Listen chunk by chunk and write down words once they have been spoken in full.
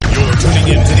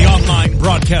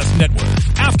broadcast network,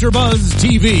 AfterBuzz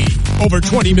TV. Over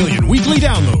 20 million weekly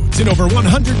downloads in over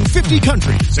 150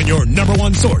 countries, and your number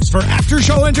one source for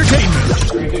after-show entertainment.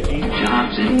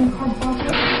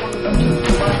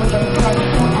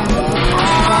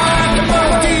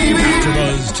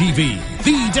 AfterBuzz TV,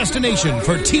 the destination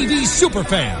for TV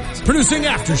superfans, producing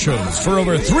after-shows for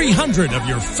over 300 of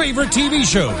your favorite TV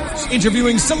shows,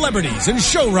 interviewing celebrities and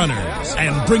showrunners,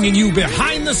 and bringing you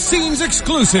behind-the-scenes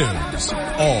exclusives.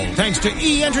 All thanks to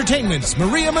E! Entertainment's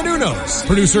Maria Menounos,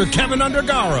 producer Kevin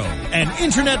Undergaro, and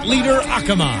internet leader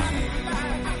Akamai.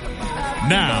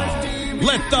 Now,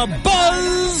 let the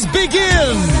buzz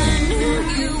begin!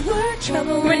 You were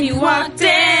trouble when you walked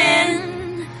in.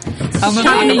 We're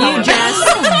talking to you,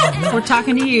 Jess. We're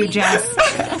talking to you, Jess.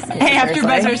 Hey,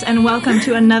 AfterBuzzers, and welcome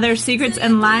to another Secrets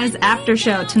and Lies After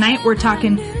Show. Tonight, we're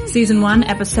talking Season 1,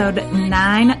 Episode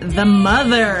 9, The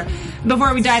Mother.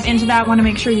 Before we dive into that, I want to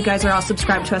make sure you guys are all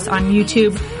subscribed to us on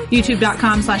YouTube,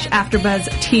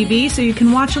 youtube.com/AfterBuzzTV, so you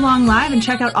can watch along live and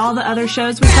check out all the other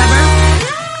shows we cover.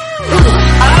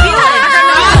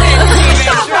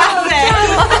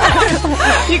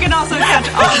 You can also catch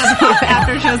all the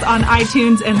after shows on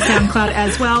iTunes and SoundCloud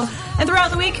as well. And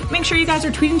throughout the week, make sure you guys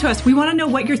are tweeting to us. We want to know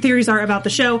what your theories are about the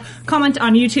show. Comment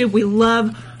on YouTube. We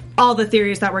love all the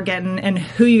theories that we're getting and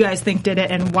who you guys think did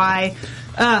it and why.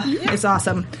 It's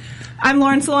awesome. I'm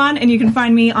Lauren Salon, and you can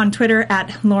find me on Twitter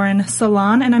at Lauren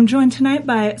Salon. And I'm joined tonight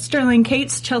by Sterling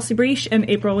Cates, Chelsea Breach, and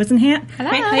April Wisenhant. Hello.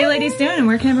 Hey, how you ladies doing? And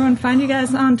where can everyone find you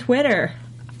guys on Twitter?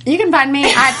 You can find me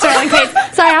at Sterling Cates.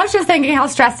 Sorry, I was just thinking how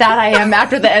stressed out I am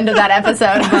after the end of that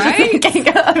episode. Right? Thinking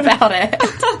about it.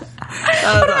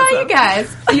 What about you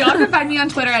guys? Y'all can find me on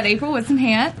Twitter at April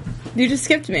Wisenhant. You just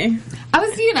skipped me. I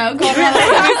was, going around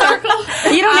the circle.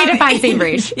 You don't need to find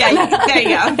Seabreach. Yeah, there you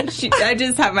go. I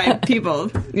just have my people,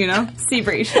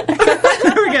 Seabreach.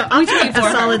 There we go. A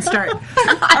solid start.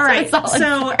 All right,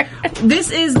 so this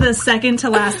is the second to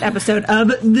last episode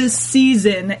of the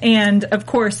season, and of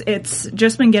course, it's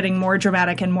just been getting more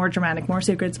dramatic, more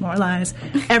secrets, more lies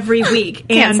every week.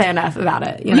 Can't say enough about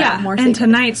it. More secrets.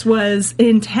 Tonight's was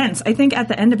intense. I think at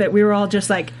the end of it, we were all just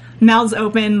like, mouths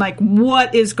open, like,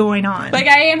 what is going on? Like,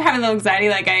 I am having a little anxiety.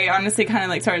 Like, I honestly kind of,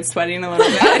 like, started sweating a little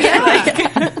bit.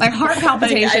 like heart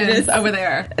palpitations over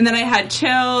there. And then I had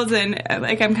chills, and,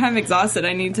 like, I'm kind of exhausted.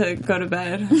 I need to go to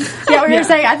bed. Yeah, we were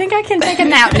saying, I think I can take a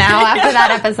nap now after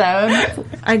that episode.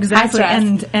 Exactly.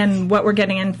 And what we're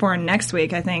getting in for next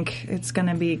week, I think it's going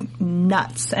to be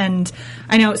nuts. And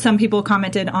I know some people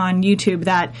commented on YouTube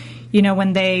that,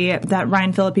 when that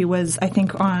Ryan Phillippe was, I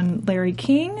think, on Larry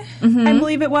King, I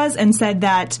believe it was, and said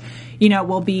that,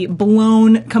 will be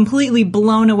completely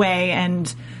blown away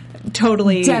and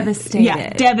totally devastated.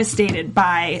 Yeah, devastated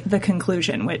by the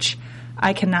conclusion, which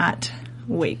I cannot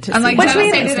wait to see. Like,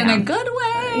 devastated in a good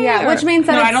way. Yeah, which means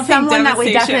that it's someone that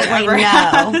we definitely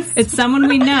know. It's someone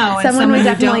we know and someone we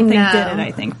definitely don't think did it,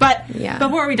 I think. But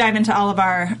before we dive into all of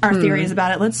our theories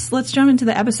about it, let's jump into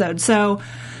the episode. So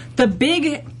the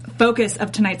big focus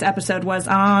of tonight's episode was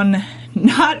on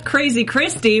not Crazy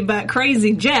Christy, but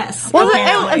Crazy Jess. Well, we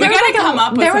gotta come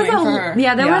up with something for her.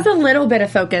 Yeah, there was a little bit of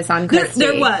focus on Christy.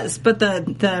 There was, but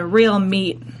the real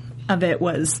meat of it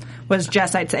was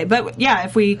Jess, I'd say. But yeah,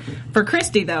 for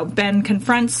Christy though, Ben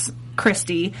confronts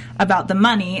Christy about the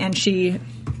money, and she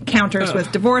counters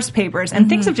with divorce papers, and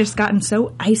things have just gotten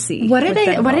so icy. What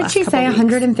did she say?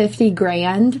 150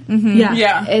 grand?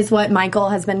 Yeah, is what Michael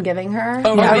has been giving her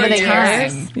over the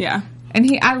years. Yeah. And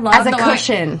I love as a the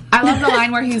cushion. Line, I love the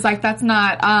line where he's like, "That's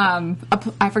not."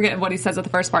 I forget what he says at the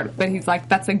first part, but he's like,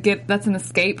 "That's an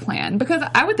escape plan." Because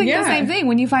I would think the same thing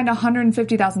when you find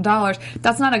 $150,000.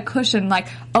 That's not a cushion. Like,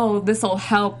 oh, this will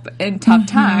help in tough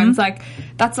times. Like,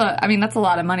 that's a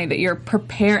lot of money that you're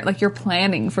prepared. Like, you're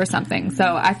planning for something. So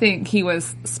I think he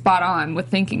was spot on with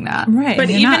thinking that. Right. But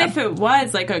even if it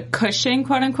was like a cushion,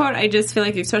 quote unquote, I just feel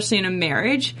like, especially in a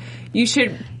marriage, you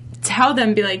should tell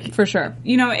them, be like, for sure,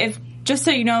 if. Just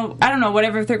so I don't know,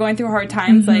 whatever, if they're going through hard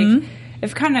times, like,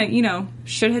 if kind of,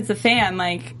 shit hits the fan,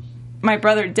 like, my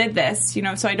brother did this,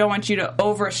 so I don't want you to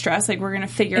overstress, like, we're going to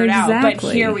figure it out, but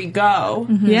here we go.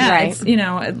 Yeah, right.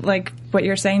 It's, like what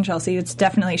you're saying, Chelsea, it's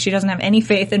definitely, she doesn't have any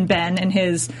faith in Ben and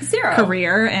his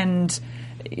career, and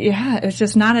it's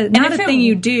just not a thing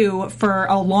you do for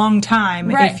a long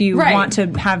time if you want to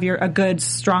have a good,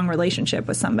 strong relationship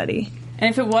with somebody.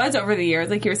 And if it was over the years,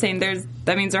 like you were saying,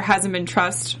 that means there hasn't been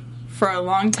trust for a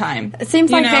long time. It seems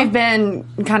like they've been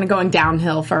kind of going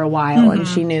downhill for a while, and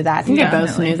she knew that. I think they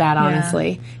both knew that,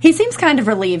 honestly. Yeah. He seems kind of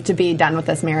relieved to be done with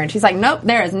this marriage. He's like, nope,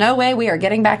 there is no way we are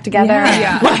getting back together.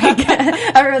 Yeah. Like,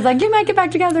 everyone's like, you might get back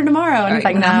together tomorrow. And he's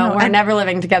like, no, we're never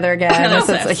living together again. This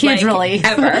is a huge relief.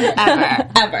 Ever.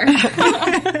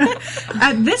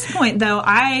 At this point, though,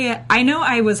 I know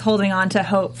I was holding on to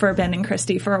hope for Ben and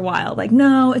Christy for a while. Like,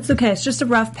 no, it's okay. It's just a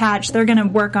rough patch. They're going to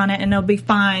work on it, and they'll be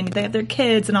fine. They have their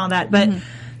kids and all that. But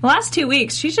the last 2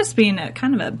 weeks, she's just being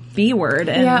kind of a B word.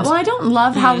 And well, I don't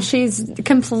love how she's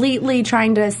completely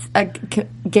trying to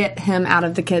get him out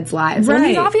of the kids' lives. Right. And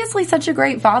he's obviously such a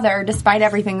great father, despite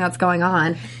everything that's going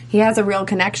on. He has a real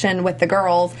connection with the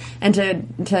girls, and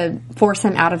to force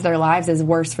him out of their lives is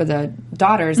worse for the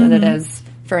daughters than it is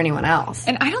for anyone else.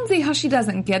 And I don't see how she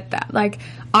doesn't get that. Like,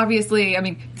 obviously, I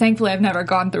mean, thankfully I've never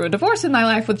gone through a divorce in my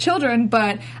life with children,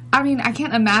 but I mean, I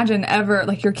can't imagine ever,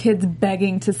 like, your kids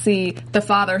begging to see the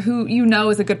father who you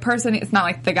know is a good person. It's not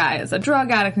like the guy is a drug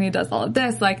addict and he does all of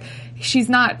this. Like, she's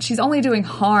only doing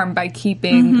harm by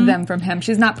keeping them from him.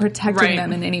 She's not protecting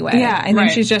them in any way. Yeah, I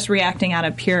think she's just reacting out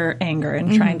of pure anger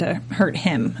and trying to hurt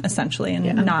him, essentially,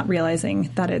 and not realizing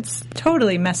that it's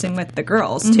totally messing with the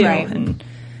girls, too. Right. And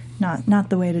not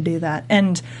the way to do that.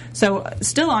 And so,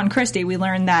 still on Christy, we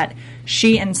learned that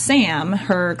she and Sam,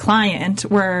 her client,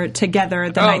 were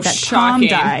together the night that Tom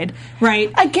died.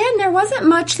 Right. Again, there wasn't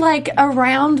much, like,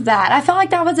 around that. I felt like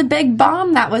that was a big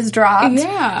bomb that was dropped.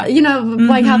 Yeah. You know,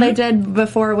 like how they did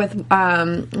before with,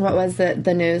 what was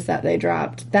the news that they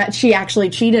dropped? That she actually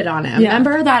cheated on him. Yeah.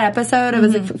 Remember that episode? It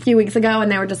was a few weeks ago,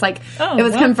 and they were just like, it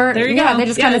was confirmed. Yeah, they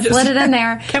just kind of slid it in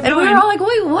there. And we were all like,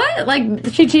 wait, what?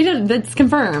 Like, she cheated. It's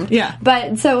confirmed. Yeah.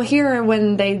 But so here,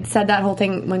 when they said that whole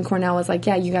thing, when Cornell was like,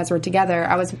 yeah, you guys were together,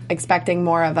 I was expecting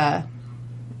more of a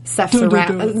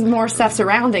more stuff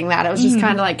surrounding that. It was just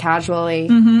kind of like casually.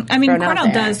 I mean,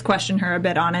 Cornell does question her a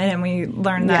bit on it, and we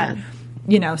learned that,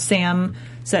 you know, Sam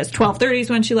says 12:30 is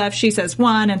when she left. She says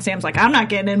 1, and Sam's like, I'm not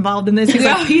getting involved in this. He's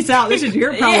like, peace out. This is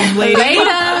your problem, lady.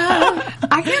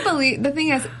 I can't believe, the thing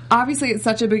is, obviously it's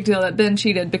such a big deal that Ben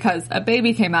cheated because a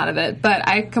baby came out of it, but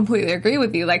I completely agree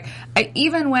with you. Like,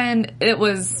 even when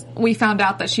we found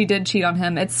out that she did cheat on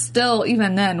him, it still,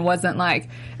 even then, wasn't like,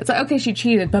 it's like, okay, she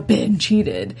cheated, but Ben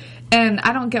cheated. And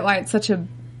I don't get why it's such a,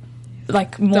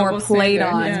 like, more played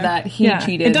on that he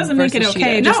cheated. It doesn't make it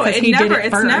okay. No, he did it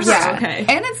first. It's never okay.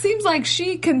 And it seems like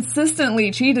she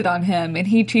consistently cheated on him, and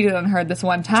he cheated on her this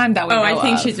one time that we know I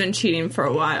think of. she's been cheating for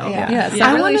a while.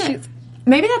 Yeah.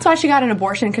 Maybe that's why she got an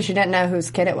abortion, because she didn't know whose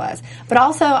kid it was. But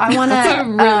also, I want to... That's a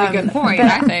really good point,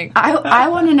 I think. I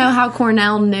want to know how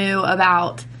Cornell knew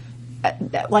about,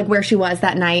 like, where she was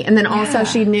that night. And then also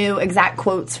she knew exact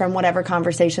quotes from whatever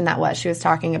conversation that was she was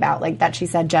talking about. Like, that she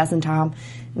said Jess and Tom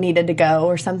needed to go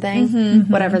or something.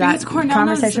 Whatever that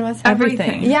conversation was.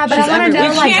 Everything. Yeah, but I want to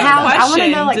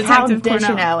know, like, how did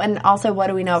she know? And also, what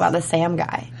do we know about the Sam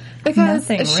guy? Because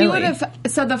she would have...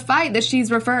 So the fight that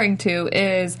she's referring to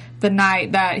is the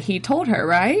night that he told her,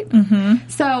 right?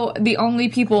 So the only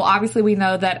people... Obviously, we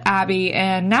know that Abby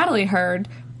and Natalie heard,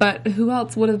 but who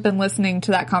else would have been listening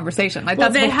to that conversation? Like,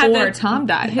 that's before Tom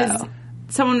died, though.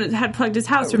 Someone had plugged his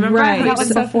house, remember? Right. That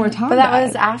was before Tom But that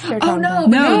was after Tom died.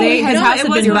 No, his house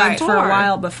had been bugged for a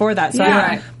while before that.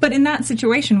 So But in that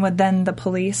situation, would then the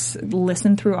police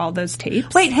listen through all those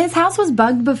tapes? Wait, his house was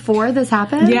bugged before this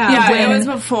happened? Yeah, it was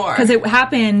before. Because it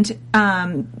happened,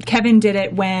 Kevin did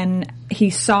it when he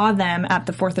saw them at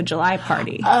the 4th of July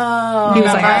party. Oh. He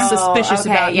was like suspicious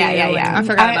about you. Yeah. I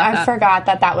forgot about that. I forgot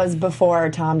that was before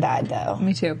Tom died, though.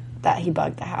 Me too. That he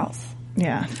bugged the house.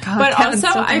 Yeah. God, but Kevin's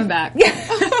also, still coming back.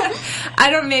 I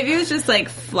don't, maybe it was just like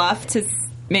fluff to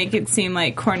make it seem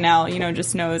like Cornell, you know,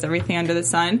 just knows everything under the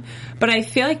sun. But I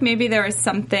feel like maybe there was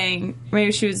something,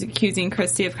 maybe she was accusing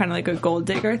Christy of kind of like a gold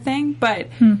digger thing, but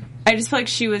I just feel like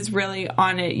she was really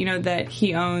on it, you know, that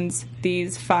he owns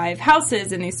these 5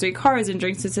 houses and these 3 cars and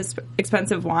drinks this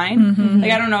expensive wine.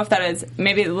 Like, I don't know if that is,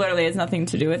 maybe it literally has nothing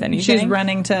to do with anything. She's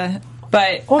running to...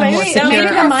 But maybe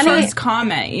the money, first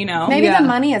comment, you know, maybe the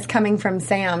money is coming from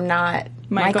Sam, not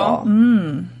Michael.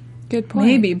 Good point.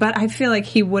 Maybe, but I feel like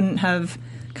he wouldn't have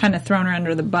kind of thrown her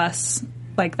under the bus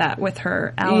like that with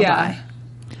her alibi. Yeah.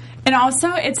 And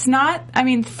also, it's not. I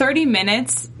mean, 30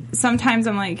 minutes. Sometimes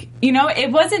I'm like, you know,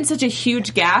 it wasn't such a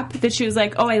huge gap that she was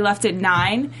like, oh, I left at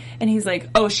 9, and he's like,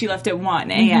 oh, she left at 1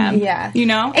 a.m. Yeah, you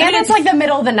know, and it's like the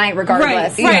middle of the night,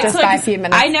 regardless. Right. Just so by a few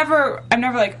minutes. I'm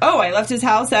never like, oh, I left his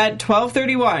house at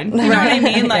 12:31. You know what I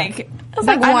mean? Like, it's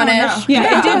like 1-ish.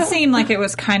 Yeah, it did seem like it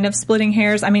was kind of splitting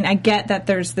hairs. I mean, I get that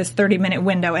there's this 30-minute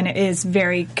window, and it is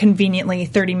very conveniently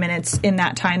 30 minutes in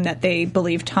that time that they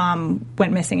believe Tom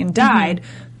went missing and died.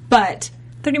 But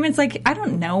 30 minutes, like, I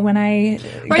don't know when I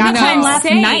got home last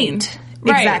night.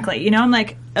 Right. Exactly. You know, I'm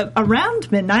like,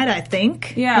 around midnight, I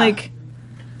think. Yeah. Like,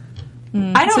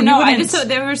 I don't know. I just,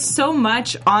 there was so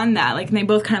much on that. Like, and they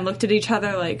both kind of looked at each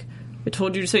other like, I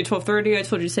told you to say 12:30, I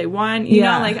told you to say 1. You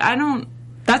know, like, I don't...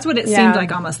 That's what it seemed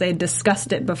like almost. They had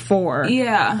discussed it before.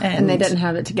 Yeah. And they didn't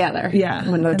have it together. Yeah.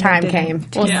 When the time came.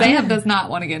 Well, Sam does not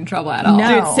want to get in trouble at all.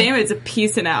 No. Dude, Sam is a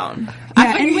piecing out.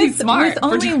 I think he's smart.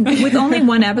 With only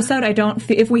one episode, I don't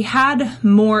feel... If we had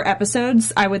more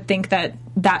episodes, I would think that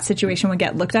situation would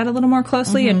get looked at a little more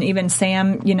closely, and even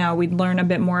Sam, you know, we'd learn a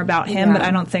bit more about him, but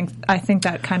I think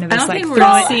that kind of is like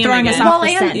throwing us off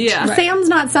the scent. Sam's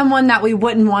not someone that we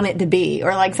wouldn't want it to be,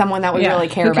 or like someone that we really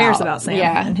care about. Who cares about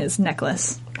Sam and his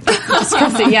necklace?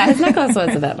 His necklace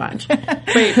was a bit much.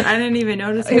 Wait, I didn't even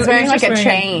notice. He was wearing like a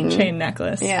chain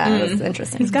necklace. Yeah, it was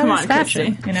interesting. He's got his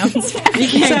fashion, you know. You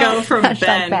can't go from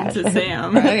Ben to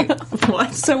Sam. Right.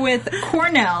 What? So with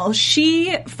Cornell,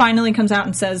 she finally comes out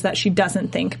and says that she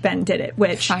doesn't think Ben did it,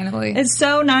 which finally is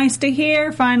so nice to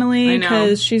hear. Finally,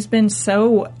 because she's been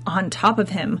so on top of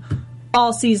him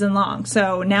all season long.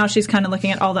 So now she's kind of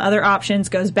looking at all the other options,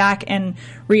 goes back and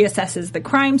reassesses the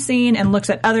crime scene and looks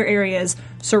at other areas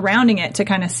surrounding it to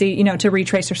kind of see, you know, to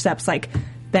retrace her steps like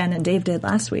Ben and Dave did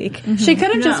last week. Mm-hmm. She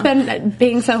could have just been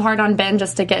being so hard on Ben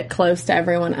just to get close to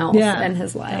everyone else in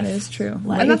his life. That is true.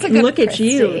 Like, and that's a good look at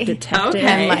you, detective.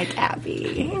 And like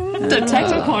Abby.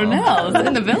 Detective Cornell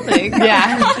in the building.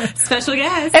 Yeah. Special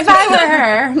guest. If I were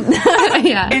her.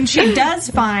 Yeah. And she does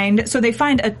find, so they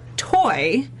find a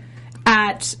toy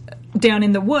down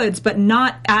in the woods, but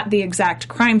not at the exact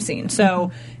crime scene.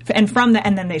 So, and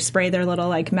then they spray their little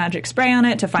like magic spray on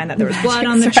it to find that there was blood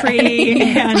on the tree,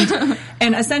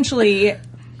 and essentially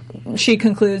she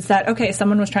concludes that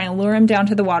someone was trying to lure him down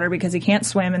to the water because he can't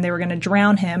swim, and they were going to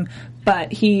drown him,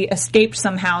 but he escaped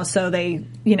somehow. So they,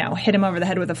 you know, hit him over the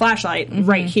head with a flashlight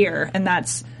right here, and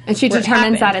that's. And she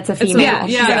determines that it's a female.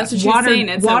 Yeah, that's what she's saying.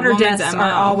 It's water deaths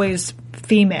are always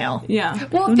female. Yeah.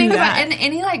 Well, think about in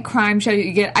any like crime show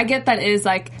you get. I get that is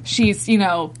like she's, you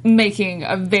know, making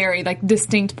a very like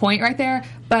distinct point right there.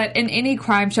 But in any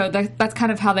crime show, that's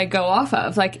kind of how they go off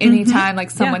of. Like anytime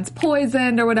like someone's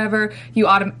poisoned or whatever,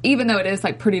 even though it is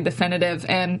like pretty definitive,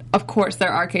 and of course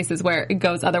there are cases where it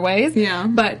goes other ways. Yeah.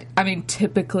 But I mean,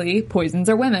 typically poisons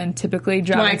are women. Typically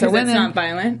drownings are women. It's not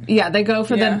violent. Yeah, they go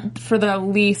for the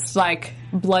least like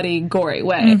bloody, gory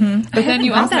way. But then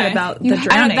you also about the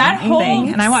drowning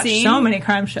thing, and I watched so many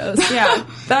crime shows. Yeah,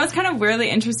 that was kind of weirdly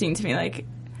interesting to me. Like,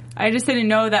 I just didn't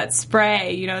know that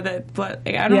spray. You know, that blood.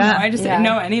 Like, I don't know. I just didn't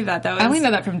know any of that. I only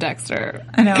know that from Dexter.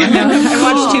 I know.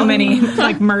 I watched too many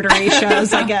like murdery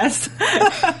shows. I guess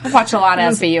I watched a lot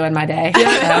of SVU in my day.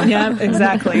 Yeah,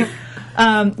 exactly.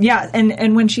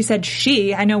 And when she said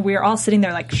she, I know we were all sitting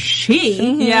there like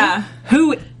she. Yeah.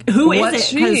 Who is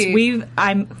What's it? Because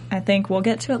I think we'll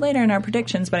get to it later in our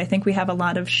predictions, but I think we have a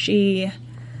lot of she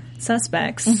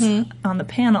suspects on the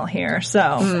panel here.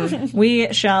 So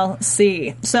we shall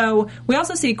see. So we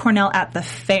also see Cornell at the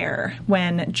fair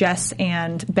when Jess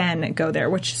and Ben go there,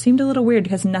 which seemed a little weird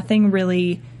because nothing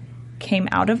really came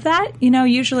out of that. You know,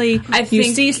 usually you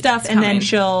see stuff and then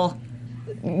she'll,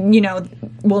 you know,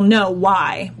 we'll know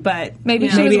why, but maybe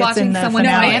she was watching someone's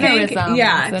mannerisms.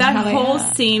 That whole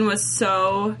scene was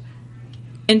so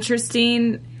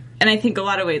interesting, and I think a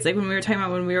lot of ways, like when we were talking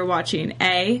about when we were watching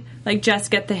like Jess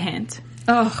get the hint.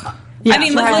 Oh, yeah. I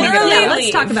mean, literally,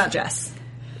 let's talk about Jess.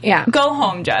 Yeah. Go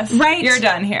home, Jess. Right. You're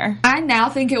done here. I now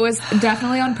think it was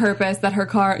definitely on purpose that her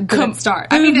car didn't start.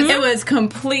 I mean, it was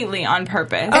completely on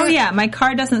purpose. Oh, yeah. My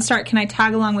car doesn't start. Can I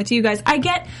tag along with you guys? I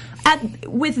get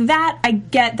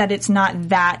that it's not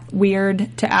that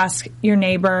weird to ask your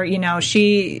neighbor. You know,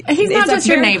 he's not just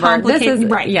your neighbor. This is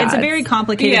right. Yeah, it's a very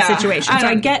complicated situation. So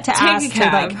I get to ask to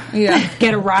like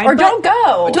get a ride, or don't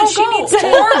go.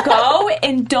 Or go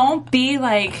and don't be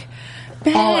like.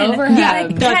 Ben, all over him. Yeah,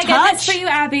 can I get this for you,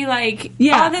 Abby? Like,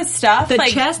 all this stuff. The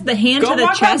like, chest, the hand to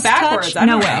the chest touch.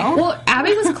 No way. Well,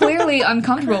 Abby was clearly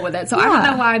uncomfortable with it, so I don't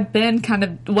know why Ben kind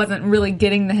of wasn't really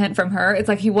getting the hint from her. It's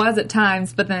like he was at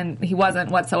times, but then he wasn't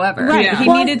whatsoever. Right. Yeah. He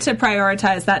needed to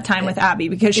prioritize that time with Abby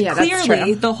because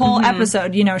clearly the whole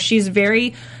episode, you know, she's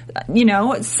very, you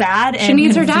know, sad and she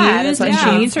needs her dad.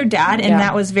 She needs her dad, and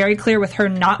that was very clear with her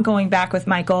not going back with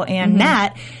Michael and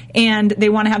Nat. And they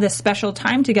want to have this special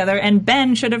time together. And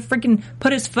Ben should have freaking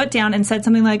put his foot down and said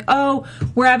something like, "Oh,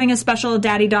 we're having a special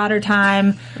daddy-daughter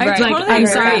time. I'm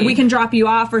sorry, we can drop you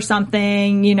off or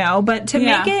something, you know." But to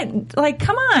make it like,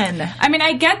 come on. I mean,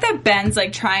 I get that Ben's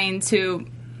like trying to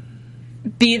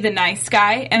be the nice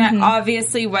guy. And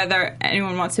obviously, whether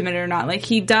anyone wants to admit it or not, like,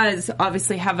 he does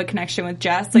obviously have a connection with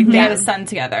Jess. Like, they had a son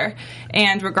together.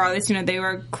 And regardless, you know, they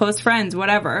were close friends,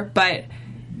 whatever. But,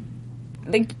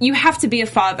 like, you have to be a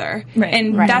father. Right.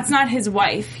 And that's not his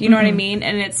wife. You know what I mean?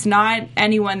 And it's not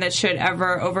anyone that should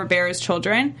ever overbear his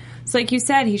children. So, like you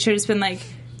said, he should have just been like,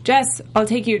 Jess, I'll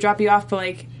take you, drop you off. But,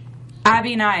 like,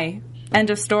 Abby and I, end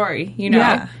of story, you know?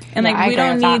 Yeah. And, like, we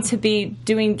don't need that. to be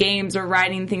doing games or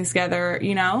writing things together,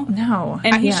 you know? No.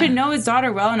 And he should know his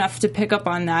daughter well enough to pick up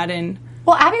on that. And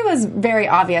Well, Abby was very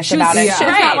obvious about it. yeah. It's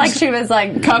not like she was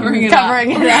like Covering it up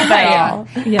at all.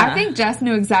 Yeah. I think Jess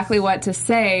knew exactly what to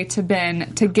say to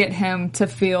Ben to get him to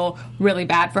feel really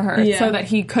bad for her, so that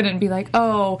he couldn't be like,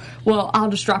 oh, well, I'll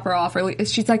just drop her off. Or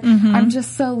she's like, I'm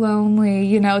just so lonely.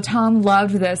 You know, Tom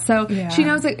loved this. So she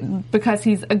knows it because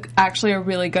he's actually a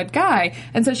really good guy.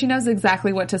 And so she knows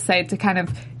exactly what to say to kind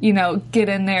of, you know, get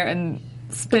in there and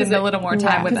spend a little more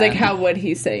time with them. like, how would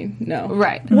he say no?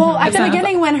 Right. Well, at the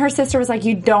beginning when her sister was like,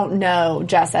 you don't know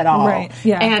Jess at all. Right,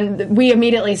 yeah. And we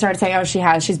immediately started saying, oh,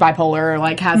 she's bipolar or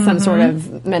like has some sort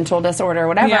of mental disorder or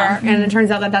whatever. Yeah. And it turns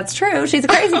out that that's true. She's a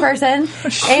crazy person.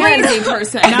 Crazy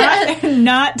person.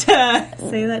 Not to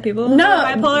say that people No. who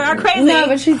are bipolar are crazy. No,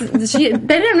 but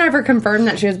they didn't ever confirm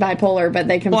that she was bipolar, but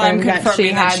they Well, I'm confirmed that she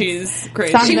confirming that had she's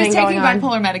crazy. something She was taking going on.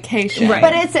 bipolar medication. Right.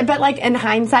 But like in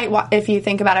hindsight, if you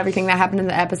think about everything that happened in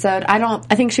the episode, I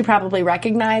think she probably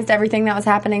recognized everything that was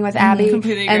happening with Abby,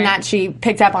 completely agree. and that she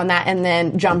picked up on that and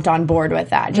then jumped on board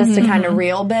with that, just to kind of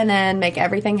reel Ben in, make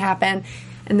everything happen.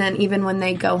 And then even when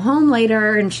they go home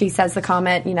later, and she says the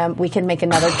comment, you know, we can make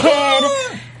another kid.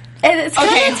 And it's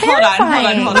Okay,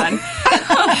 terrifying. hold on.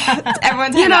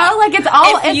 Everyone's You know, like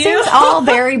it seems all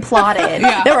very plotted.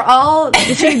 They were all,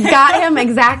 she got him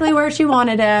exactly where she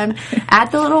wanted him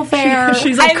at the little fair.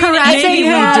 She's like, caressing maybe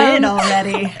him. we did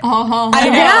already. I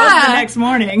know. Yeah. The next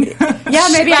morning. Yeah,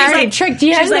 maybe I already tricked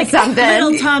you into something.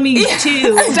 Little Tommy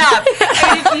too. Stop.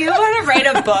 And if you want to write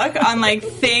a book on, like,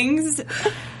 things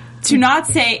to not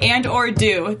say and or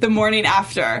do the morning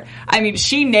after, I mean,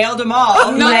 she nailed them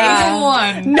all. Not even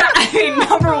one. No, I mean,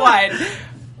 number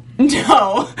one,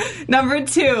 no. Number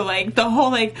two, like, the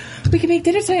whole, like, we can make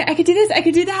dinner tonight, I could do this, I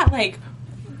could do that, like,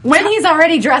 When he's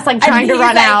already dressed, like trying to he's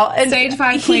run like, out. And Stage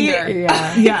 5 clinger.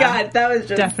 Yeah. God, that was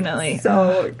just Definitely.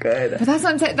 so good. But that's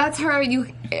what I'm saying. That's her.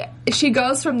 She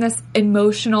goes from this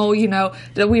emotional, you know,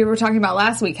 that we were talking about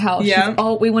last week. How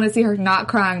we want to see her not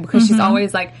crying because she's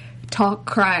always like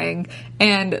crying.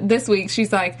 And this week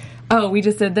she's like, oh, we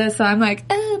just did this. So I'm like,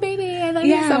 oh, baby, I love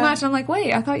you so much. And I'm like,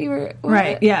 wait, I thought you were what?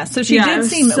 Right, yeah. So she Yeah, it did was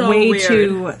seem so way weird.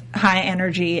 too high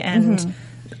energy and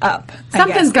up. I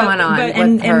Something's guess. going on But, with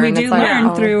her, and we and do it's like, learn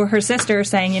oh. through her sister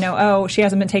saying, you know, oh, she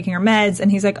hasn't been taking her meds. And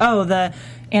he's like, oh, the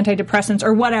antidepressants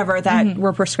or whatever that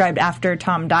were prescribed after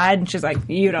Tom died. And she's like,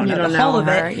 you don't know the whole of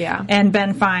her, it. yeah. And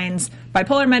Ben finds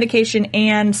bipolar medication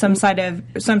and some sort of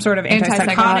antipsychotic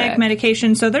Antipsychotic.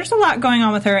 medication. So there's a lot going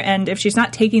on with her. And if she's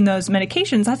not taking those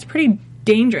medications, that's pretty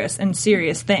dangerous and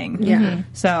serious thing. Yeah.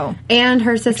 So And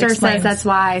her sister Explains. says that's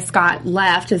why Scott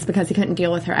left, is because he couldn't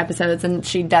deal with her episodes, and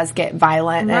she does get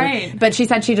violent. Right. But she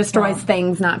said she destroys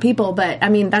things, not people. But I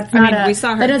mean, that's not we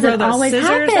saw her that doesn't throw those always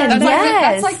scissors happen. at him.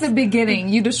 Yes. That's like the beginning.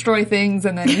 You destroy things,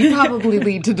 and then you probably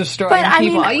lead to destroying But I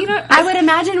people. mean, You know, I would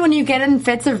imagine when you get in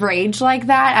fits of rage like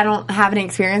that, I don't have any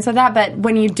experience with that, but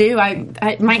when you do,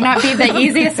 it might not be the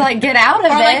easiest to like get out of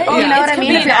like, it. oh, You know it what I could mean?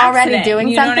 be If an you're already accident, doing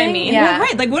you know what I something, mean? yeah. Well,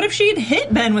 right. Like, what if she'd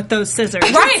hit Ben with those scissors?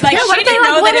 Right, like, Yeah, what she if they, didn't like,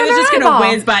 know went that it in was her just going eyeball? to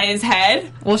whiz by his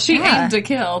head. well, she Yeah. aimed to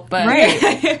kill, but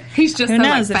Right. he's just Who so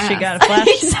knows like, if she fast. got a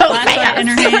He's so flashlight in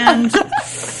her hand?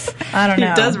 I don't know.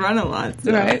 He does run a lot.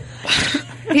 So. Right.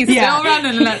 He's Yeah. still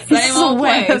running in that same old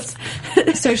place.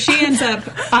 So she ends up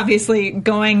obviously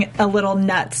going a little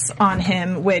nuts on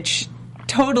him, which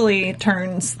totally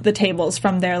turns the tables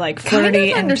from their like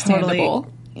flirty and understandable.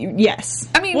 totally. Yes.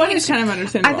 I mean, What is kind of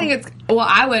understandable? I think it's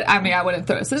I wouldn't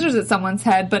throw scissors at someone's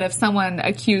head, but if someone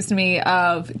accused me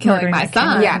of killing Murdering my a kid.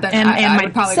 son, Yeah. then And I my-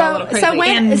 would probably go a little crazy.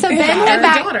 So Ben Or went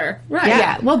back. daughter. Right.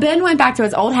 Yeah. Well, Ben went back to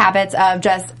his old habits of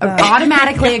just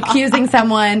automatically accusing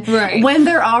someone Right. when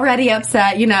they're already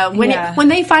upset. You know, when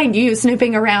they find you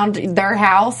snooping around their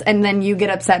house, and then you get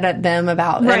upset at them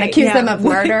about and Right, accuse yeah. them of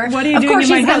murder. What are you of doing course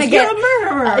in my she's gonna house? get You're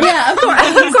a murderer. Yeah, of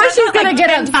course she's gonna get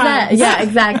 10 upset. times. Yeah,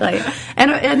 exactly.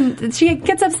 And she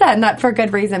gets upset, not for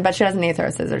good reason, but she doesn't need to throw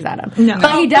scissors at him. No.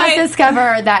 But he No, does but-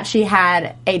 discover that she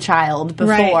had a child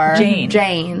before, Right, Jane.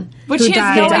 Jane. Which she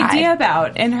has no idea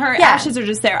about, and her ashes are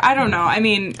just there. I don't know. I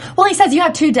mean... Well, he says you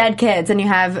have 2 dead kids and you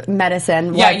have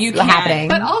medicine. Yeah, you can't. Happening?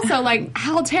 But also, like,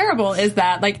 how terrible is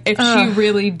that? Like, if she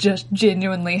really just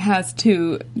genuinely has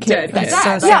 2 kids. That's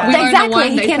so sad. Yeah, exactly.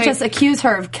 He can't just accuse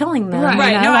her of killing them.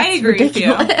 Right. You know? No, I agree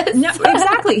ridiculous. With you. No,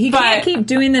 exactly. He can't keep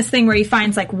doing this thing where he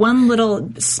finds, like, one little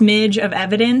smidge of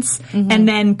evidence and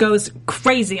then goes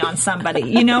crazy on somebody.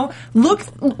 You know?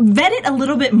 Vet it a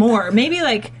little bit more. Maybe,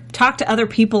 like... talk to other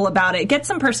people about it, get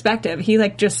some perspective. He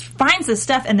like just finds this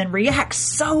stuff and then reacts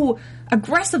so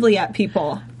aggressively at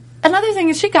people. Another thing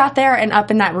is she got there and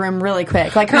up in that room really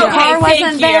quick. Like her car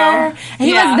wasn't there.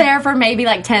 He was there for maybe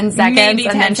like 10 seconds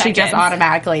and then she just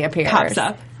automatically appears. Pops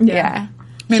up. Yeah.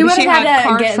 Maybe she had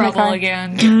car get trouble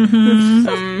again.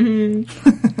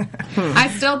 I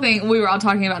still think, we were all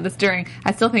talking about this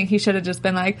I still think he should have just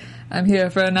been like, I'm here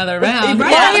for another round. Right.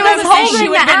 Well, he was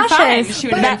holding the ashes. She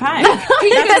would have been fine.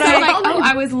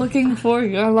 I was looking for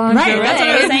your lingerie. Right, that's what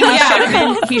I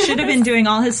was saying. He should have been doing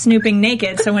all his snooping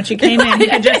naked, so when she came in, he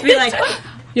could just be like,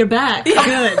 you're back. Good.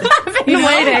 I've been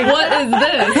waiting. What is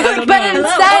this? But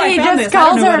instead, he just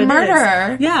calls her a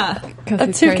murderer. Yeah.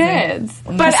 Of 2 kids.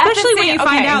 But especially when you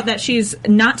find out that she's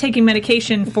not taking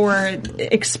medication for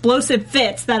explosive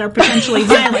fits that are potentially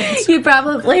violent. You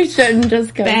probably shouldn't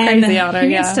just go crazy on her. He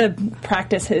needs to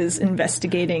practice his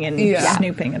investigating and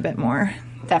snooping a bit more.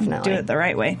 Definitely. Do it the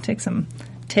right way. Take some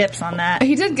tips on that.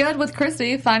 He did good with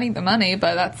Christy finding the money,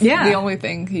 but that's the only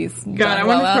thing he's done I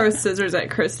well want to throw scissors at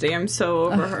Christy. I'm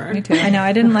so over her. Me too. I know.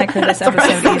 I didn't like her this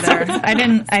episode either.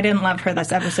 I didn't love her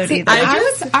this episode either.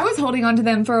 I was holding on to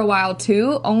them for a while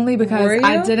too, only because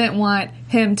I didn't want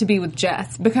him to be with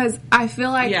Jess, because I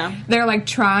feel like they're like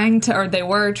they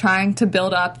were trying to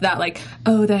build up that like,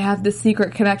 oh, they have this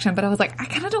secret connection, but I was like, I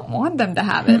kind of don't want them to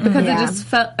have it because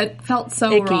it felt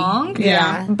so icky. Wrong.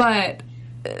 Yeah. But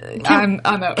Can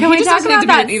we talk about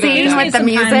that scene with the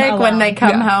music when they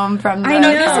come home from the... I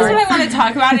know, this is what I want to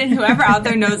talk about, and whoever out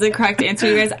there knows the correct answer,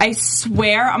 you guys, I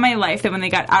swear on my life that when they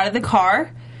got out of the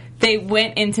car, they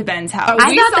went into Ben's house.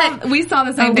 We saw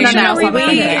the same thing.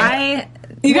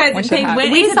 You guys, they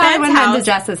went we into saw Ben's when house, to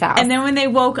Jess's house. and then when they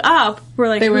woke up, we're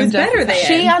like, who's better they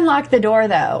She unlocked the door,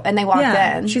 though, and they walked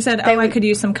in. She said, I could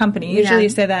use some company. Usually you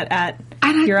say that at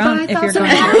your own, if you're going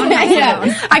to your own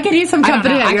house. I could use some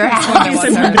company at your house.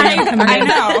 I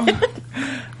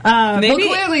know. Maybe.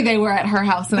 Well, clearly they were at her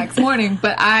house the next morning,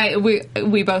 but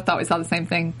we both thought we saw the same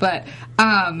thing. But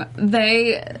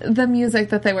the music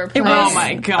that they were playing, oh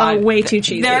my god, way too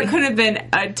cheesy. There could have been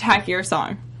a tackier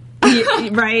song.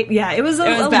 Right? Yeah, it was a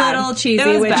little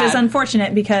cheesy, which is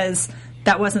unfortunate because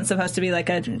that wasn't supposed to be like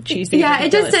a cheesy. Yeah,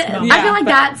 it just. I feel like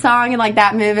that song and like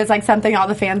that move is like something all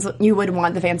the fans you would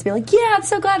want the fans to be like, yeah, I'm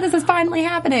so glad this is finally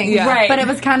happening. Yeah. Right. But it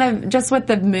was kind of just with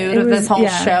the mood of this whole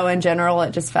show in general.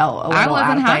 It just felt a little. I wasn't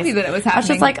out of happy place. that it was happening. I was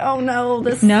just like, oh no,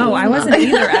 this. No, I wasn't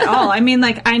either at all. I mean,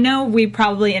 like I know we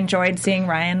probably enjoyed seeing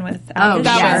Ryan without his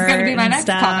that was shirt going to be my and next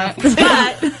stuff,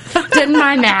 comment. but didn't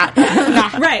mind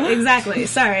that. Right, exactly.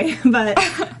 Sorry,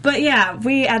 but yeah,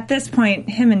 we at this point,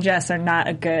 him and Jess are not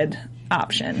a good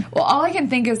option. Well, all I can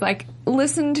think is like,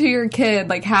 listen to your kid,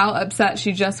 like how upset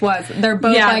she just was. They're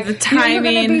both like, the timing.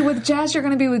 You're gonna be with Jess, you're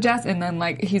gonna be with Jess, and then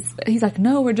like he's like,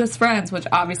 no, we're just friends, which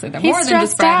obviously they're more than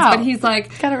just friends, but he's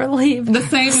like, gotta relieve the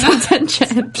same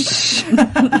tension.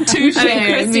 Touche,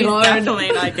 Christy's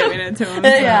definitely not giving it to him.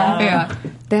 Yeah.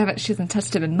 They haven't. She hasn't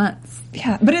touched him in months.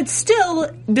 Yeah, but it's still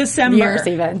December. Years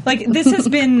even. Like this has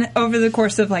been over the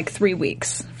course of like 3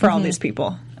 weeks for all these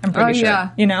people. I'm pretty sure.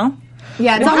 Yeah. You know.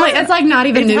 Yeah, it's like not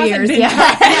even New Year's yet.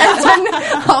 It's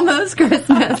been almost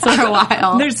Christmas for a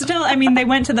while. There's still, I mean, they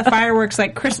went to the fireworks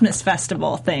like Christmas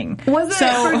festival thing. Was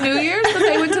it for New Year's that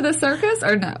they went to the circus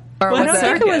or no? Or I don't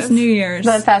think it was New Year's.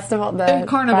 The festival, the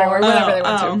carnival, or whatever they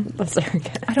went to. The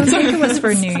circus. I don't think it was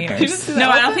for New Year's. No,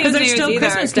 I don't think it was New Year's still either.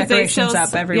 Christmas decorations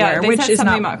up everywhere, which is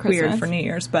not weird weird for New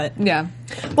Year's, but yeah.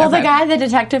 Well, the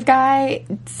detective guy,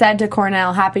 said to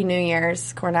Cornell, "Happy New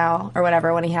Year's, Cornell," or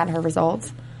whatever when he had her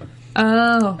results.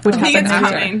 Oh, which I think it's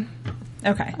happened coming.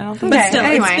 Okay. I don't think but still,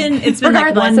 anyway, it's been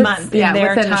like 1 month in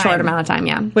their within time, a short amount of time,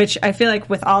 yeah. Which I feel like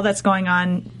with all that's going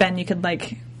on, Ben, you could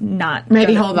like not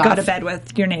maybe go go to bed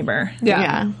with your neighbor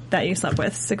that you slept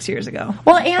with 6 years ago.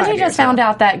 Well, Angie just found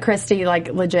out that Christy like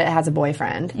legit has a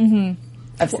boyfriend. Mm-hmm.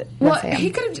 Well, he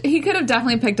could have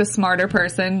definitely picked a smarter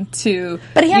person to,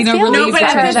 but he has feelings. No, but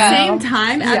at the same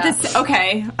time,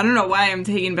 okay, I don't know why I'm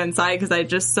taking Ben's side because I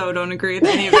just so don't agree with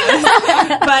any of this.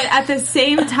 But at the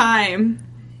same time,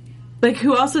 like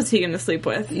who else is he going to sleep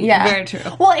with? Yeah, very true.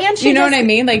 Well, and she, you know what I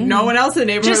mean? Like no one else in the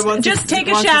neighborhood wants just take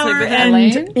a wants shower to sleep with and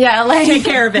Elaine. take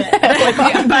care of it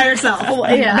by yourself.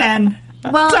 Yeah. Ben.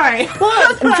 Well, Sorry.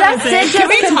 Well, Jess did Can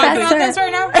we just talk about confess this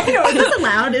right now? Is this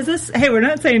allowed? Is this? Hey, we're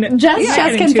not saying it. Jess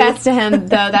just confessed to him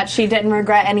though that she didn't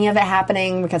regret any of it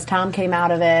happening because Tom came out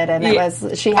of it, and it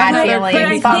was she had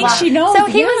feelings. But I think she knows. So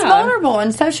he was vulnerable,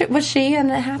 and so was she,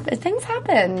 and things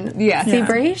happen. Yeah. See,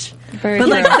 Breach? Very But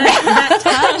true. like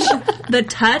the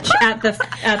touch at the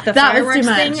That was fireworks too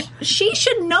thing, much. she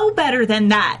should know better than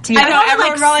that. I know, I don't everyone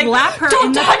like were like, slap her "Don't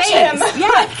in the touch face. him."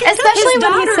 Yeah, Especially his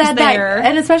when he daughter's said there. that,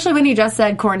 and especially when he just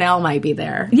said Cornell might be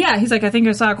there. Yeah, he's like, I think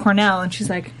I saw Cornell, and she's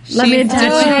like, Let me touch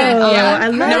oh, it. Yeah. I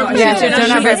love No, it. Yeah, she don't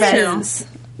have her is.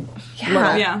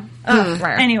 Yeah.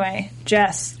 Yeah. Anyway,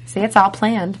 Jess. See, it's all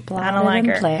planned. I don't like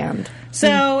her. Planned.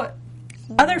 So,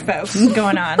 other folks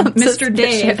going on. Mr.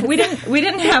 Dave. We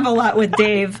didn't have a lot with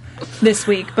Dave this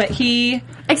week, but he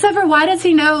Except for why does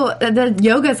he know the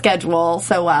yoga schedule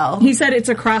so well? said it's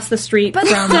across the street But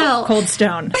from still. Cold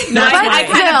Stone. No, I kind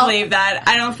still. of believe that.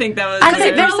 I don't think that was. I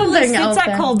think there's Girl something sits else at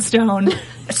there. Cold Stone,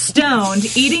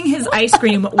 stoned, eating his ice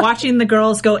cream, watching the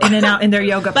girls go in and out in their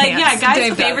yoga like, pants. yeah, guys' Dave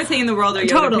does. favorite thing in the world are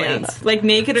yoga Totally. pants. Like,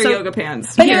 naked or So- yoga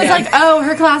pants. But he was like, oh,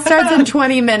 her class starts in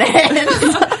 20 minutes.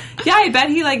 Yeah, I bet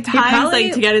he, like, times, probably-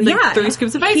 like, to get his, like, yeah. 3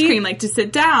 scoops of ice cream, like, to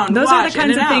sit down, Those watch, are the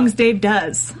kinds in of and things out. Dave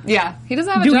does. Yeah, he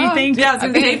doesn't have a Do job. we think? Yeah,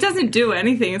 so Dave doesn't do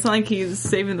anything. It's not like he's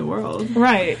saving the world.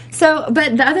 Right. So,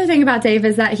 but the other thing about Dave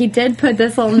is that he did put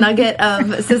this little nugget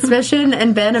of suspicion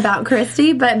in Ben about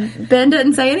Christy, but Ben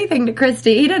didn't say anything to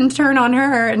Christy. He didn't turn on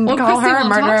her and Well, call Christy her a won't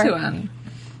murderer. talk to him.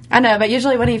 I know, but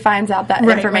usually when he finds out that Right,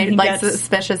 when information, he like gets-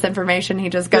 suspicious information, he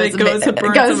just goes, Like, goes to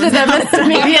burn goes to someone's them house.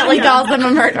 and immediately calls them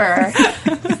a murderer.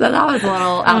 So that was a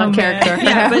little out of character for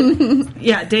Yeah, him. but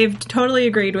yeah, Dave totally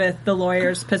agreed with the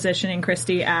lawyers positioning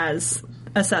Christy as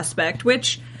a suspect,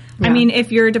 which, I mean,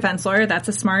 if you're a defense lawyer, that's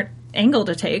a smart angle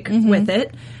to take with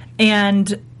it.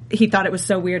 And he thought it was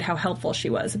so weird how helpful she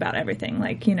was about everything.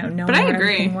 Like, you know, knowing But I where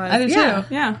agree. everything was. I do too. Yeah.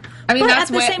 Yeah. I mean, But that's at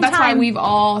the why same that's why time- we've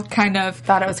all kind of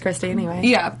Thought it was Christy anyway.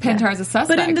 pinned her as a suspect.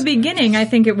 But in the beginning, I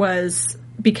think it was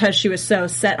because she was so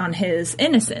set on his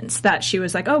innocence that she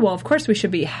was like, oh, well, of course we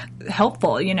should be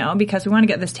helpful, you know, because we want to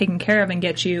get this taken care of and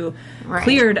get you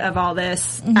cleared of all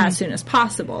this as soon as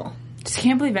possible. Just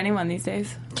can't believe anyone these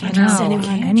days. Can't trust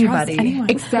anybody.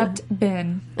 except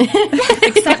Ben.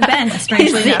 Except Ben,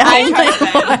 strangely enough.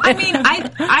 I mean,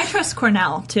 I trust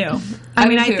Cornell, too. I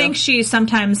mean, do I too. think she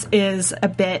sometimes is a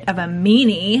bit of a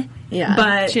meanie. Yeah.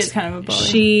 But She is kind of a bully.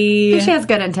 She has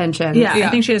good intentions. Yeah, Yeah. I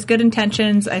think she has good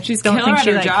intentions. I just don't killer think at she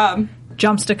her like job.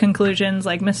 jumps to conclusions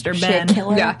like Mr. Ben.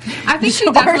 Killer. Yeah, I think she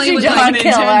definitely was like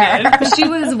killer. she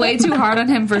was way too hard on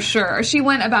him for sure. She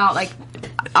went about like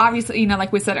obviously, you know,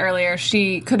 like we said earlier,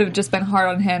 she could have just been hard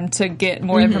on him to get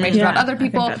more information Yeah, about other I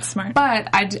think people. that's smart. But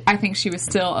I think she was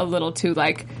still a little too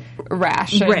like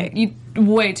rash and Right.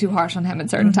 way too harsh on him at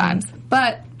certain times.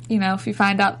 But you know, if you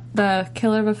find out the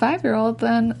killer of a 5-year-old,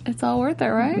 then it's all worth it,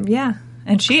 right? Yeah.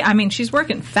 And she's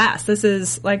working fast. This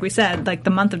is, like we said, like the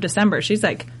month of December. She's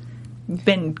like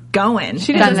been going.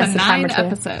 She Done did this this in a time 9 or two.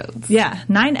 episodes. Yeah,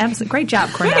 9 episodes. Great job,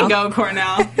 Way Cornell. to go,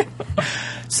 Cornell.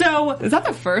 So, Is that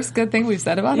the first good thing we've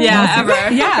said about her? Yeah,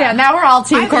 ever. Yeah, now we're all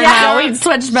Team Cornell. We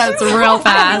switched votes real I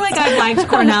fast. feel like I've liked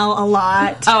Cornell a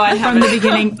lot. Oh, I from haven't. the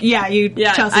beginning. Yeah,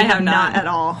 Chelsea, I have not not. at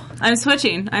all. I'm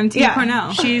switching. I'm Team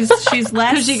Cornell. She's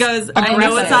less. Because she goes, I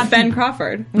know it's not Ben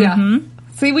Crawford. Yeah.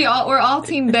 See, we're all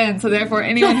Team Ben, so therefore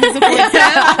anyone who supports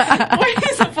them, we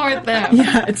support them.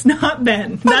 Yeah, it's not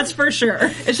Ben. That's for sure.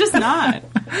 It's just not.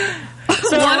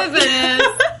 So What if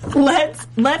it is?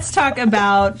 let's talk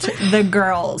about the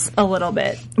girls a little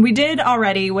bit. We did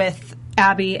already with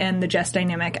Abby and the Jess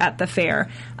dynamic at the fair,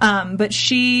 but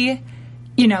she,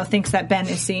 you know, thinks that Ben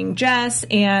is seeing Jess,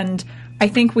 and I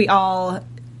think we all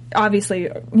obviously,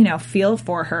 you know, feel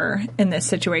for her in this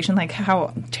situation, like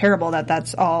how terrible that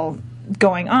that's all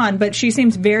going on. But she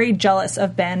seems very jealous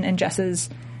of Ben and Jess's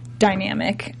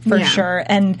dynamic for sure,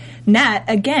 and Nat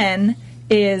again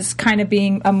is kind of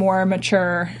being a more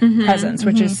mature presence,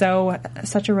 which is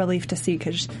such a relief to see,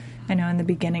 because I know in the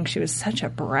beginning she was such a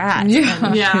brat. And she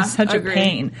Yeah, was such agreed. a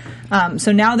pain.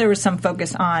 So now there was some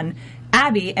focus on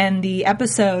Abby, and the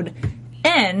episode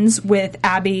ends with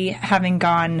Abby having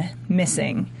gone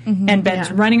missing, and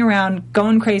Ben's running around,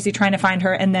 going crazy, trying to find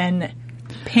her, and then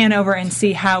pan over and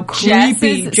see how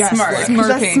creepy is Jess smart. looks.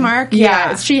 The smirk,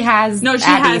 yeah. She has No, she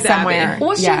Abby has somewhere. Abby.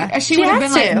 Well, she would have been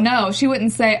has to. like, no. She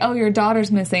wouldn't say, "Oh, your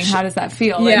daughter's missing. How does that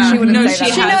feel?" Yeah. Like, she wouldn't No, say she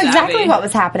that. She has knew exactly Abby. what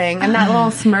was happening, and that little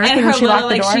smirk And when her she little, locked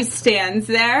the like, door. she stands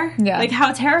there. Yeah. Like,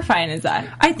 how terrifying is that?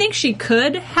 I think she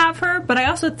could have her, but I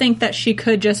also think that she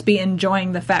could just be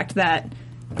enjoying the fact that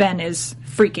Ben is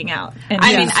freaking out. And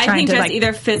I mean, she's I trying think to, Jess like,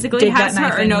 either physically dig has that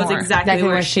knife her or in knows more. exactly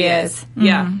where she is.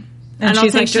 Yeah. And I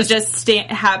don't think she just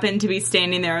happened to be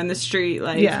standing there in the street.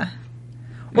 Like, yeah.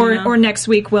 Or next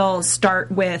week we'll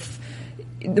start with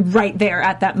right there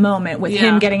at that moment with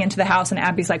him getting into the house and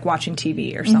Abby's like watching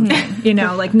TV or something. You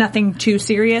know, like nothing too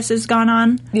serious has gone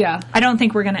on. Yeah. I don't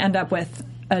think we're going to end up with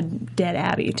a dead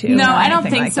Abby too. No, I don't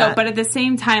think so. That. But at the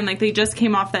same time, like they just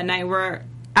came off that night where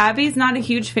Abby's not a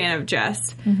huge fan of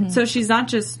Jess. So she's not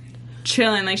just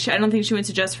chilling. Like I don't think she went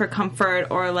to Jess for comfort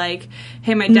or like,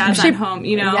 hey, my dad's at home,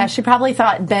 you know? Yeah, she probably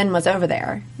thought Ben was over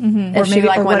there. Or maybe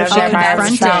like went over there by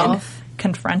herself.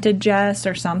 Confronted Jess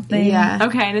or something. Yeah.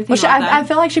 Okay, I didn't think about that. I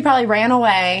feel like she probably ran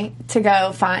away to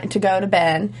go to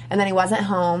Ben, and then he wasn't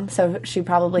home, so she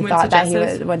probably thought that he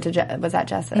was at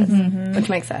Jess's, which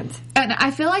makes sense. And I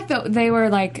feel like they were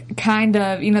like kind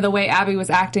of, you know, the way Abby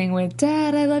was acting with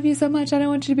Dad, I love you so much, I don't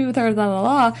want you to be with her, blah blah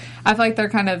blah. I feel like they're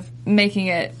kind of making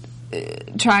it.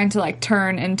 Trying to like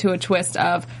turn into a twist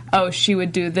of, oh, she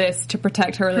would do this to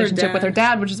protect her relationship with her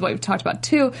dad, which is what we've talked about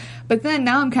too. But then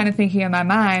now I'm kind of thinking in my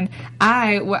mind,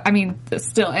 I mean,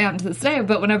 still am to this day,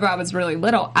 but whenever I was really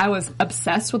little, I was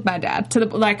obsessed with my dad to the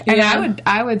like, and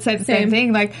I would say the same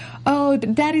thing, like, oh,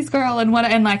 daddy's girl and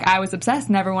like I was obsessed,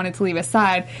 never wanted to leave his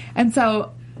side. And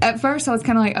so at first I was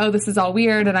kind of like, oh, this is all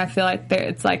weird, and I feel like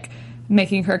it's like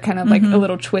making her kind of like a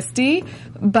little twisty.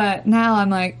 But now I'm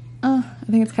like, I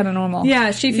think it's kind of normal.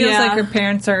 Yeah, she feels like her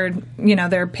parents are, you know,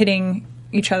 they're pitting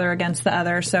each other against the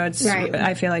other. So it's,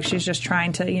 I feel like she's just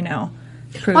trying to, you know,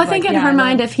 prove. Well, I think in her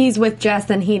mind, if he's with Jess,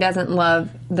 then he doesn't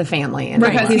love the family. And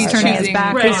because he's turning his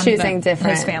back on he's choosing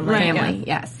different his family.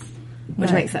 Yes.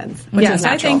 Which makes sense. Which is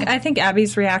natural. I think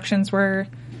Abby's reactions were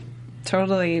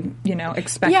totally, you know,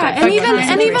 expected. Yeah,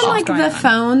 and even like the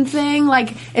phone thing,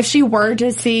 like if she were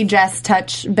to see Jess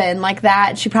touch Ben like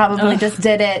that, she probably just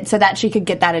did it so that she could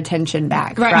get that attention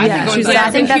back. Right. Yeah. I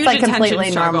think that's like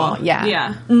completely normal. Yeah.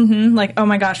 Yeah. Mm-hmm. Like, oh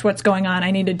my gosh, what's going on? I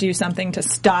need to do something to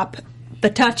stop the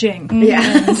touching.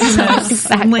 Yeah.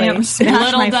 Exactly. Little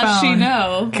does she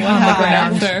know what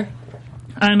happened after.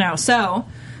 I don't know. So,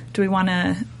 do we want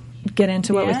to get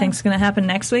into what we think is going to happen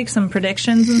next week? Some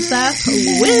predictions and stuff.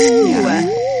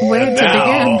 Woo! Where to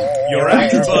begin? Your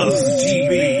AfterBuzz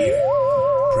TV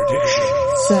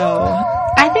predictions. So,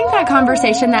 I think that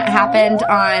conversation that happened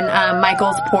on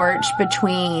Michael's porch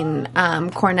between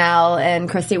Cornell and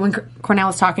Christy, when Cornell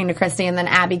was talking to Christy, and then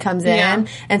Abby comes in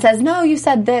and says, "No, you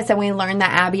said this," and we learned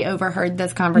that Abby overheard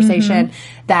this conversation,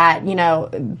 that, you know,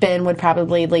 Ben would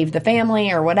probably leave the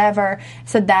family or whatever.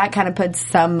 So that kind of puts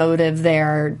some motive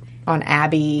there on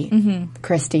Abby,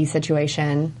 Christy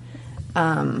situation.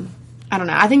 I don't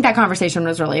know. I think that conversation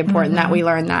was really important, that we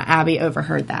learned that Abby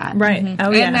overheard that. Right.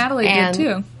 Oh, yeah. And Natalie did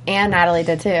too. And Natalie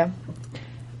did too.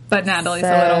 But Natalie's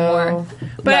a little more.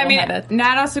 But I mean,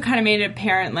 Nat also kind of made it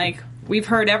apparent, like, we've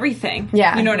heard everything.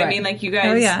 Yeah. You know what I mean? Like, you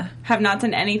guys have not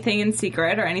done anything in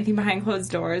secret or anything behind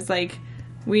closed doors. Like,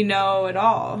 we know it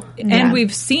all. And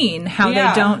we've seen how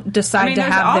they don't decide to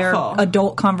have their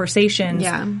adult conversations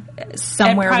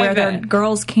somewhere where their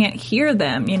girls can't hear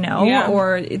them, you know,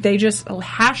 or they just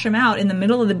hash them out in the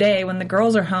middle of the day when the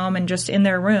girls are home and just in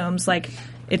their rooms. Like,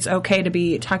 it's okay to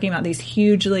be talking about these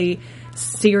hugely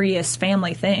serious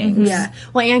family things. Yeah.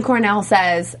 Well, Ann Cornell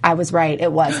says, I was right,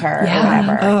 it was her, or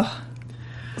whatever. Ugh.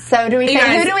 So who do we think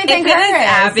her is?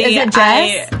 Abby, is it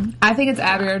Jess? I think it's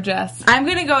Abby or Jess. I'm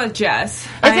going to go with Jess.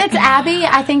 If it's Abby,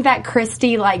 I think that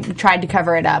Christy, like, tried to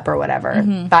cover it up or whatever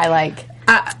by, like...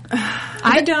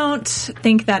 I don't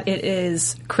think that it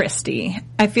is Christy.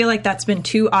 I feel like that's been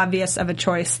too obvious of a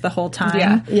choice the whole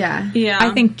time. Yeah.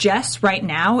 I think Jess right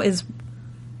now is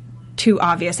too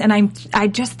obvious, and I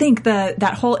just think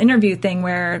that whole interview thing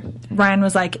where Ryan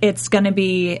was like, you're going to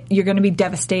be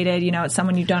devastated, you know, it's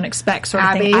someone you don't expect sort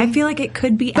of thing. I feel like it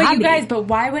could be Abby. You guys, but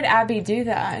why would Abby do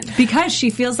that? Because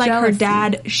she feels like her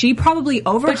dad, she probably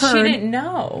overheard. But she didn't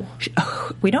know.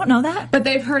 We don't know that. But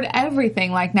they've heard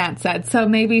everything, like Nat said, so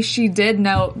maybe she did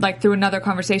know, like, through another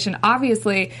conversation.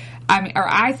 Obviously,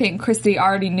 I think Christy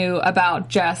already knew about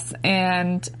Jess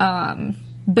and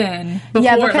Ben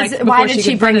before, because why did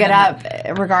she bring it up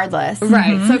regardless?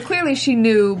 Right. So clearly she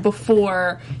knew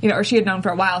before, you know, or she had known for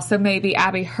a while. So maybe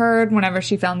Abby heard whenever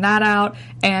she found that out,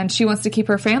 and she wants to keep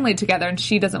her family together, and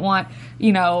she doesn't want,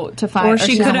 you know, to fight. Or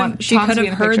she could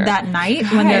have heard that night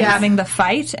when they're having the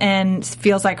fight and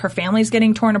feels like her family's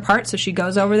getting torn apart, so she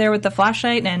goes over there with the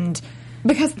flashlight and...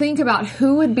 Because think about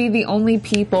who would be the only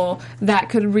people that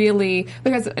could really...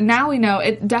 Because now we know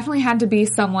it definitely had to be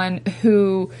someone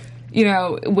who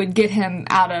would get him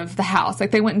out of the house.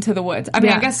 Like, they went into the woods. I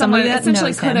mean, I guess someone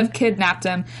essentially could have kidnapped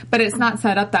him, but it's not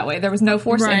set up that way. There was no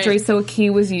forced entry, so a key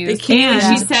was used. And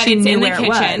she said it's in the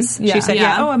kitchen. She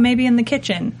said, maybe in the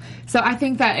kitchen. So I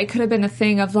think that it could have been a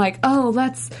thing of like,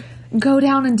 let's go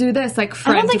down and do this, like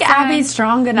friend. I don't think Abby's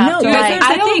strong enough. No,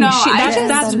 I don't know.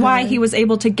 That's why he was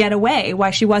able to get away.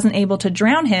 Why she wasn't able to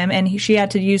drown him, and she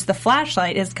had to use the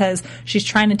flashlight is because she's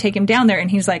trying to take him down there, and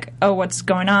he's like, "Oh, what's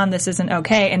going on? This isn't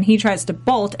okay." And he tries to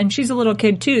bolt, and she's a little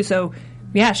kid too, so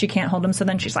she can't hold him. So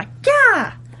then she's like,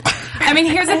 "Yeah." I mean,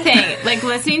 here's the thing. Like,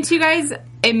 listening to you guys,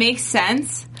 it makes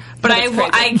sense. But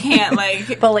I can't,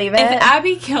 like... believe it. If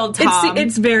Abby killed Tom...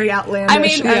 It's very outlandish. I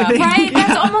mean, right?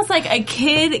 That's almost like a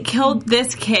kid killed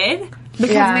this kid.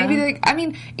 Because maybe,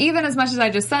 even as much as I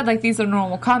just said, like, these are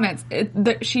normal comments,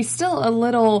 she's still a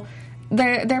little...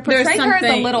 They're portraying her as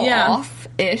a little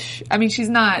off-ish. I mean, she's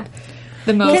not...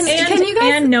 the most,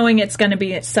 and knowing it's going to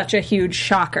be such a huge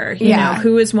shocker, you know,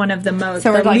 who is one of the most,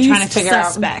 so we're the least trying to figure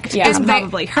suspect is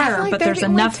probably her, but there's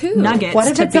enough nuggets.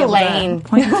 What if it's Elaine?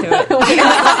 Point to it.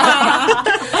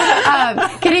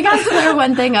 Can you guys clear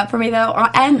one thing up for me though?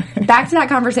 And back to that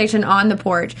conversation on the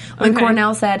porch when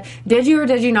Cornell said, "Did you or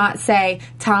did you not say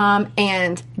Tom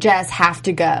and Jess have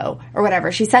to go or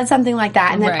whatever?" She said something like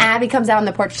that, and then Abby comes out on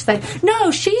the porch and said, "No,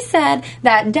 she said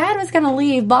that Dad was going to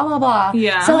leave." Blah blah blah.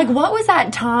 Yeah. So like, what was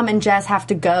that Tom and Jess have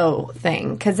to go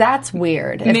thing? Because that's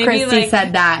weird. If maybe Christy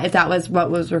said that, if that was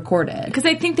what was recorded. Because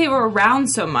I think they were around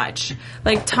so much.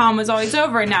 Like, Tom was always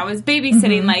over, and now was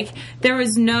babysitting. Mm-hmm. Like, there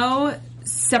was no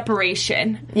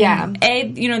separation. Yeah.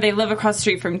 They live across the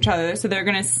street from each other, so they're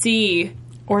going to see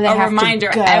a reminder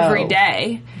every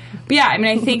day. But yeah, I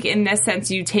mean, I think in this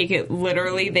sense, you take it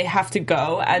literally. They have to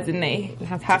go, as in they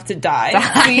have to die.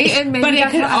 And maybe but it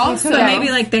could also maybe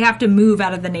like they have to move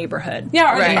out of the neighborhood.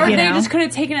 Yeah, or they just could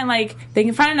have taken it like they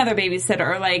can find another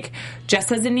babysitter, or like Jess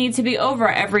doesn't need to be over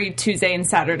every Tuesday and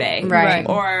Saturday, right?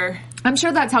 Or I'm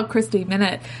sure that's how Christy meant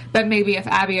it, but maybe if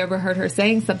Abby overheard her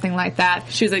saying something like that,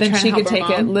 she was like, then she could take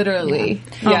it literally.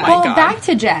 Yeah. Oh my well, God. Back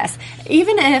to Jess.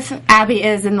 Even if Abby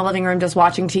is in the living room just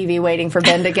watching TV waiting for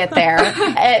Ben to get there,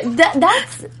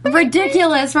 that's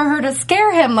ridiculous for her to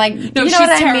scare him. Like, you know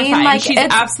what I mean? Like, she's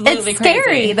absolutely it's scary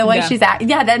crazy. the way she's acting.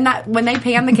 Yeah, then when they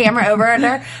pan the camera over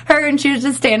at her and she was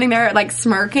just standing there like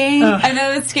smirking. I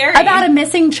know, it's scary. About a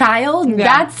missing child?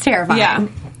 That's terrifying. Yeah.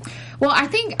 Well, I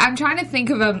think I'm trying to think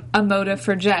of a motive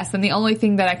for Jess, and the only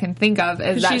thing that I can think of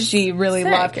is that she really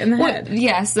loved in the head.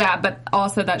 Yes, that, but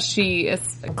also that she is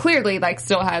clearly like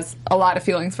still has a lot of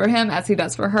feelings for him as he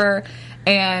does for her,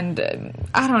 and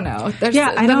I don't know.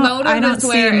 I don't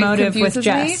see a motive with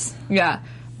Jess. Me. Yeah,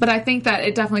 but I think that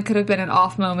it definitely could have been an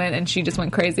off moment, and she just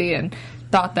went crazy and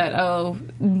thought that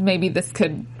maybe this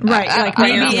could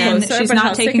she's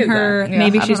not taking her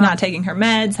she's not taking her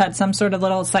meds, had some sort of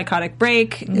little psychotic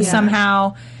break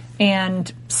somehow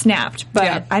and snapped,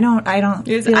 but I don't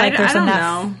feel like there's enough. I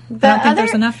don't think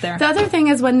there's enough there. The other thing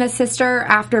is when the sister,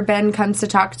 after Ben comes to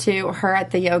talk to her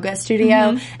at the yoga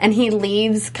studio, and he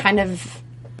leaves kind of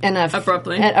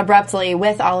abruptly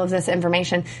with all of this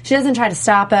information, she doesn't try to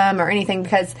stop him or anything,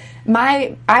 because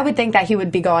I would think that he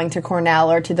would be going to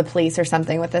Cornell or to the police or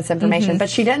something with this information, but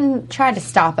she didn't try to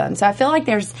stop him. So I feel like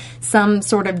there's some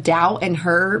sort of doubt in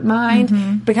her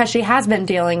mind, because she has been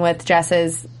dealing with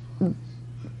Jess's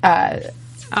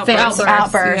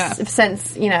outbursts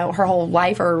since, her whole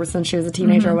life, or since she was a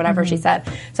teenager or whatever she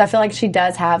said. So I feel like she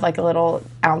does have like a little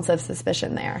ounce of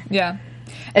suspicion there. Yeah.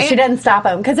 If she didn't stop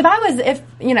him. Because if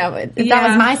that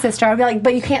was my sister, I'd be like,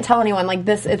 but you can't tell anyone, like,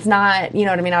 this, it's not, you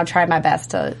know what I mean? I'll try my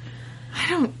best to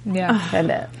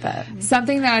defend it. But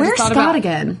something that I Where's just thought Scott about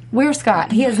again? Where's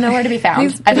Scott? He is nowhere to be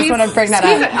found. I just want to bring that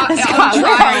up. Scott,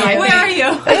 where are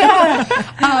you?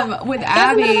 With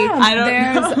Abby,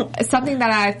 there's something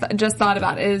that I just thought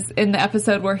about is in the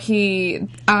episode where he,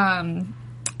 I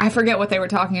forget what they were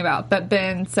talking about, but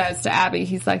Ben says to Abby,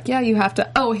 he's like, "Yeah, you have to."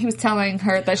 Oh, he was telling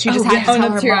her that she just had to tell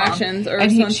her your mom, actions, or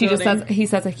and he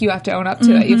says like, "You have to own up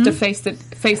to it. You have to face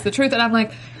the truth." And I'm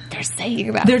like, they're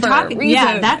saying that. They're talking.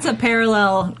 Yeah, that's a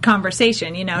parallel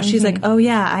conversation. She's like, "Oh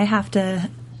yeah, I have to."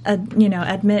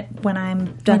 Admit when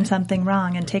I'm done something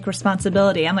wrong and take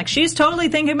responsibility. I'm like, she's totally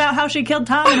thinking about how she killed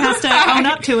Tom and has to own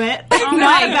up to it.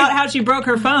 Not about how she broke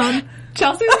her phone.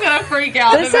 Chelsea's gonna freak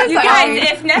out. You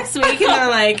guys, if next week they're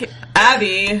like,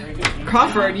 Abby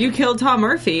Crawford, you killed Tom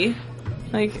Murphy,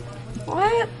 like,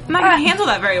 what? I'm not gonna handle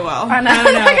that very well. I know.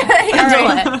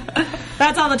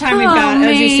 That's all the time we've got.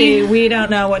 As you see, we don't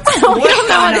know what's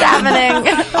happening.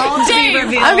 All to be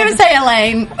revealed. I'm going to say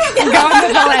Elaine. I'm going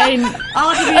with Elaine.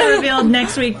 All to be revealed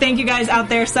next week. Thank you guys out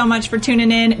there so much for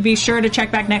tuning in. Be sure to check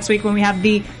back next week when we have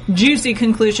the juicy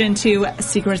conclusion to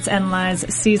Secrets and Lies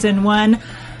Season 1.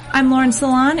 I'm Lauren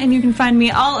Salon, and you can find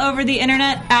me all over the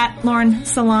internet at Lauren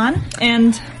Salon.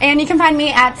 And you can find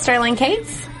me at Sterling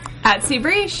Cates. At C.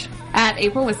 Breach. At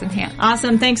April Wissenhant.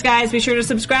 Awesome. Thanks, guys. Be sure to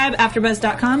subscribe.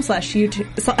 AfterBuzz.com/YouTube.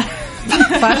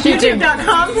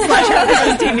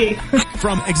 YouTube.com/AfterBuzzTV.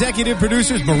 From executive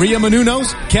producers Maria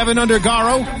Menounos, Kevin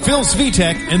Undergaro, Phil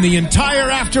Svitek, and the entire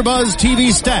AfterBuzz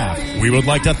TV staff, we would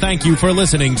like to thank you for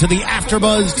listening to the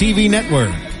AfterBuzz TV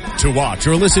network. To watch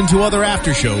or listen to other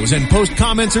after shows and post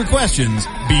comments or questions,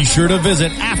 be sure to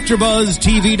visit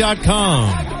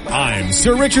AfterBuzzTV.com. I'm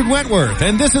Sir Richard Wentworth,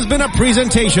 and this has been a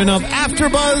presentation of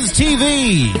AfterBuzz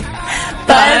TV.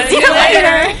 Buzz you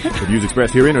later. The views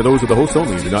expressed herein are those of the hosts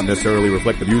only and do not necessarily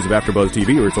reflect the views of AfterBuzz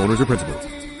TV or its owners or principals.